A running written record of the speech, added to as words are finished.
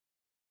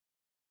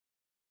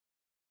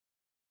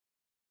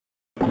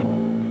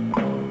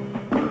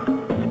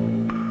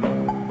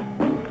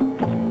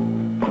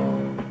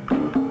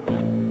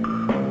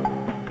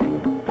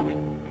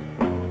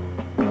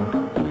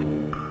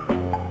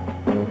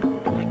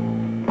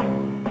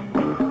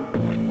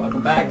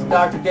Welcome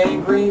back to Dr.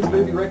 Gangrene's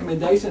movie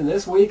recommendation.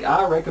 This week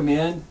I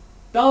recommend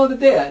Dawn of the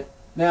Dead.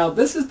 Now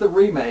this is the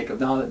remake of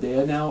Dawn of the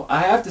Dead. Now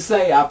I have to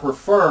say I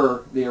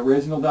prefer the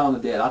original Dawn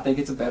of the Dead. I think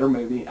it's a better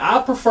movie.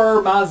 I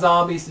prefer my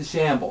zombies to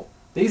shamble.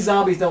 These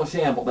zombies don't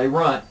shamble, they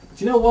run.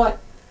 But you know what?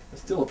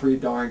 It's still a pretty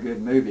darn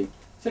good movie.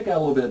 Check out a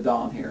little bit of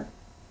Dawn here.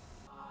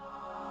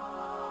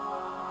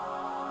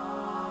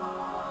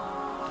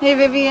 Hey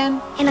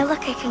Vivian. And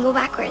look, I can go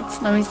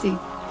backwards. Let me see.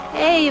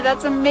 Hey,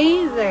 that's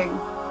amazing.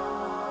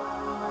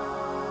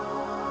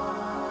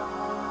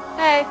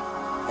 Hey.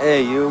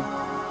 Hey, you.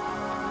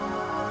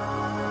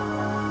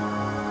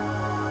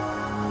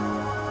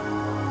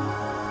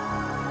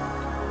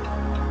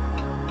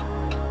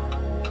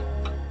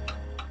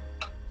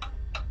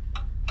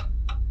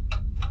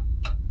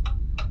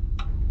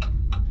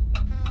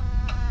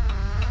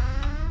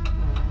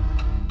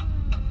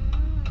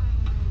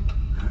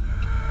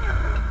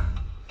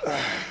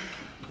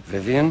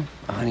 Vivian?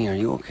 Honey, are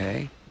you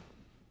okay?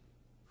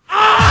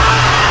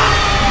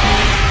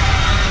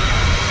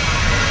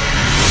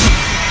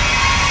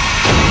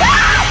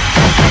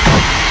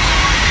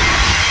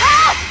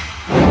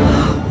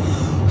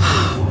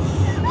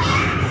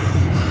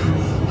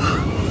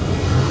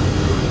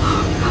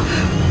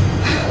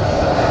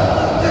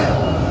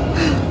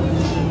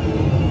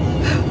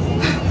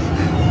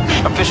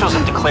 Officials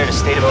have declared a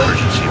state of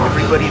emergency.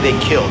 Everybody they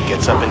kill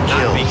gets up and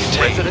kills.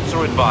 Residents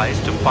are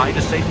advised to find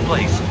a safe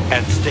place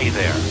and stay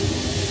there.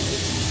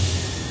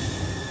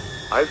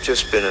 I've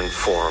just been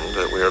informed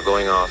that we are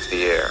going off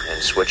the air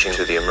and switching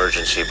to the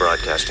emergency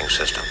broadcasting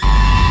system.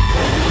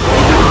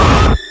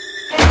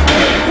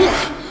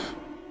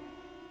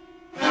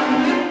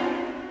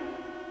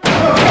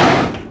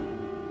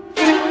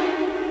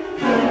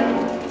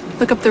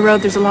 Look up the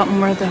road, there's a lot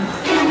more of them.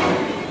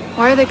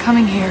 Why are they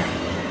coming here?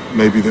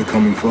 Maybe they're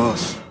coming for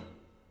us.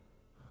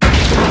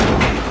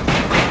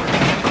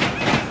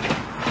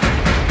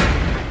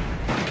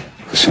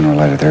 Sooner or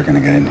later, they're gonna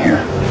get in here.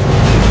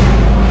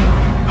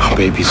 Our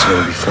baby's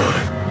gonna be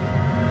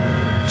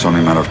fine. It's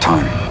only a matter of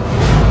time.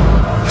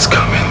 It's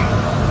coming.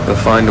 They'll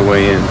find a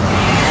way in.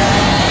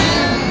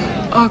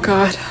 Oh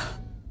God.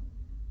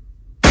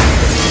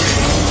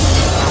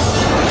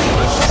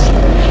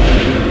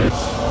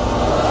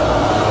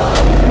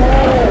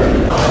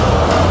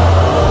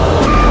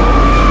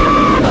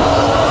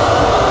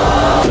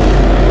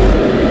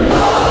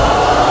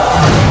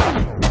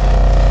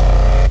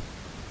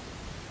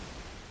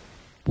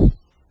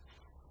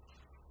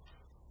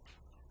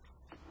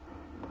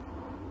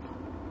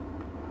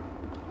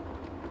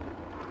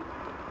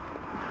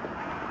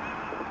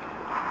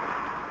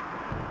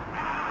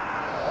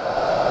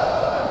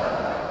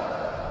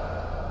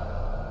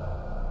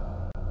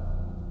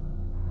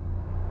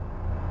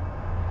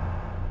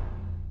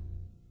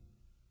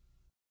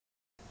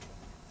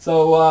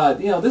 So,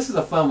 you know, this is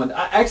a fun one.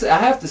 I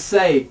have to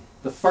say,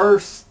 the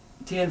first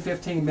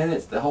 10-15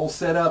 minutes, the whole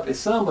setup is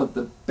some of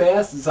the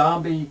best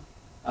zombie,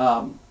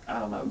 I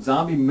don't know,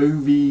 zombie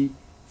movie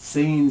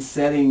scene,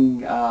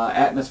 setting,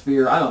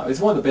 atmosphere. I don't know. It's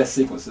one of the best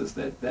sequences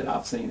that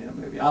I've seen in a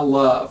movie. I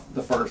love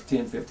the first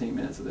 10-15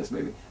 minutes of this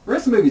movie. The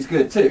rest of the movie's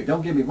good, too.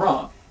 Don't get me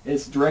wrong.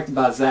 It's directed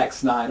by Zack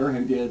Snyder,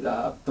 who did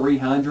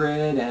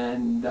 300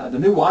 and the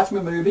new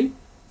Watchmen movie.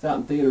 It's out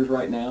in theaters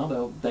right now.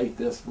 They'll date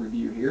this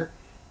review here.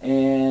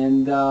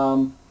 And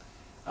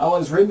I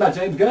was written by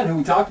James Gunn, who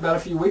we talked about a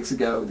few weeks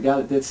ago, the guy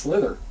that did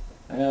Slither.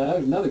 That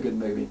was another good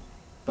movie.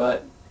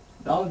 But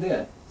Dawn of the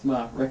Dead is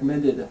my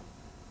recommended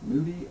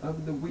movie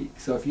of the week.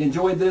 So if you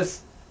enjoyed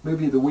this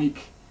movie of the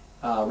week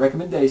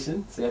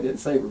recommendation, see, I didn't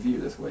say review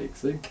this week.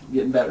 See,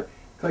 getting better.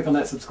 Click on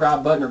that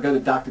subscribe button or go to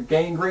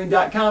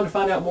drgangrene.com to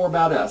find out more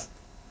about us.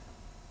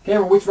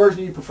 Cameron, which version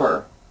do you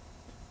prefer?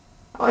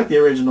 I like the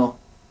original.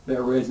 The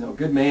original.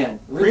 Good man.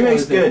 The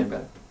Remake's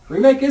good.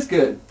 Remake is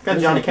good. Got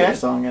a Johnny Cash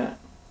song in it.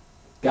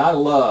 Gotta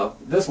love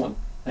this one.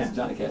 Has a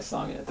Johnny Cash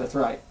song in it. That's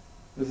right.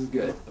 This is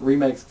good. The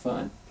remake's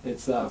fun.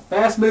 It's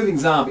fast-moving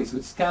zombies,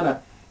 which is kind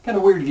of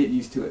weird to get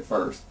used to at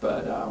first.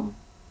 But I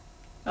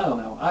don't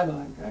know.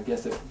 I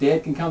guess if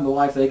dead can come to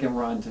life, they can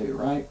run too,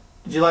 right?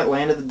 Did you like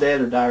Land of the Dead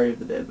or Diary of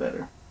the Dead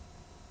better?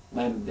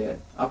 Land of the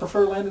Dead. I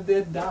prefer Land of the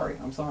Dead to Diary.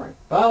 I'm sorry,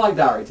 but I like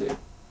Diary too.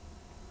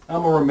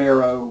 I'm a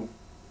Romero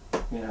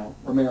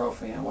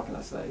fan. What can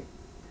I say?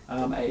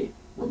 I'm a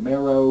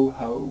Romero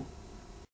ho.